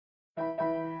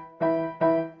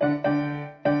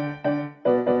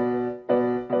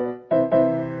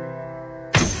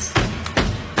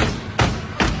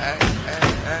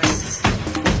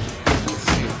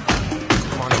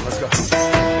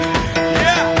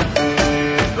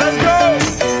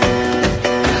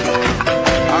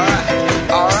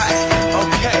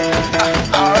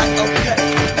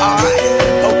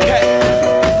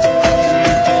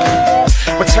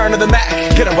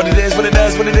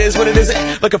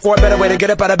Looking for a better way to get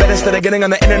up out of bed instead of getting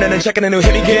on the internet and checking a new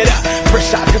hit. Me get up,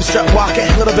 first shot, come strut walking.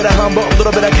 A little bit of humble, a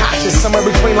little bit of cautious. Somewhere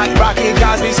between like Rocky and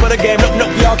Cosby's for the game. Nope, nope,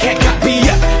 y'all can't copy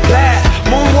ya. Glad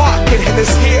moonwalking, and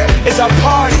this here is our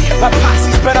party. My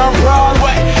posse's been on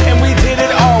Broadway, and we did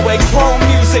it all way. Chrome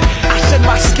music, I shed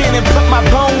my skin and put my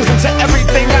bones into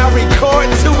everything I record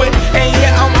to it. And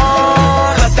yeah, I'm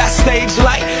on, let that stage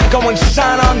light go and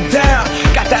shine on down.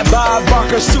 Got that Bob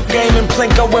Barker suit game and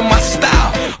Plinko in my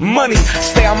style. Money,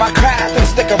 stay on my craft and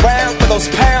stick around for those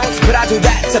pounds. But I do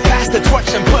that to pass the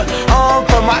torch and put on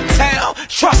for my town.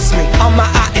 Trust me, on my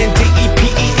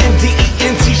INDEPENDENT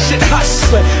shit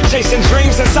hustling. Chasing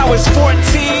dreams since I was 14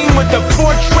 with the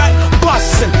 4-track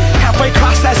bustin'. Halfway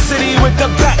across that city with the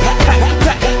back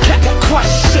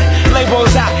question.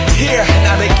 Labels out here,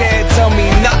 now they can't tell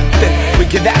me nothing. We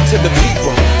give that to the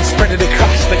people, spread it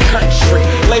across the country.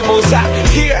 Labels out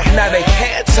here, now they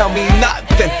can't tell me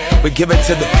nothing. We give it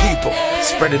to the people,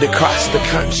 spread it across the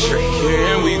country.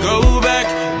 Here we go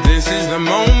back, this is the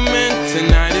moment,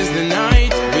 tonight is the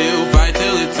night. We'll fight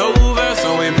till it's over,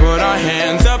 so we put our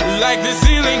hands up like the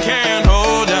ceiling can't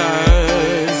hold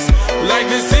us. Like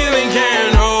the ceiling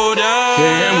can't hold us.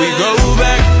 Here we go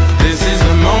back, this is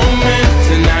the moment,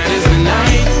 tonight is the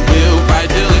night. We'll fight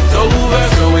till it's over,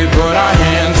 so we put our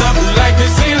hands up like the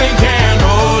ceiling can't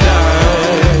hold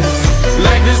us.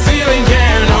 Like the ceiling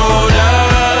can't hold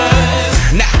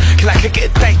us. Nah, can I kick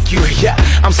it? Thank you, yeah,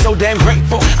 I'm so damn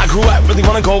grateful. I grew up really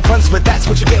wanna go fronts, but that's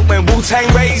what you get when Wu-Tang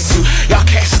raised you. Y'all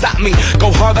can't stop me, go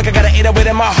hard like I got an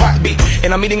 808 in my heartbeat.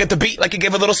 And I'm eating at the beat like it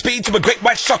gave a little speed to a great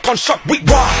white shark on shark week.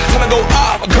 Raw, time to go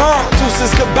off, gone,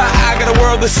 deuces goodbye. I got a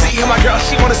world to see, and my girl,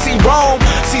 she wanna see Rome.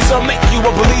 Caesar make you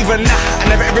a believer, nah, I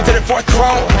never ever did it for a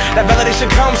throne. That validation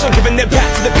comes from giving it back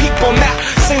to the people. Now,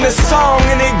 sing this song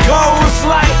and it goes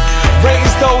like,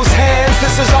 raise those hands,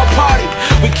 this is our party.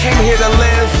 We came here to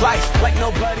live life like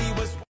nobody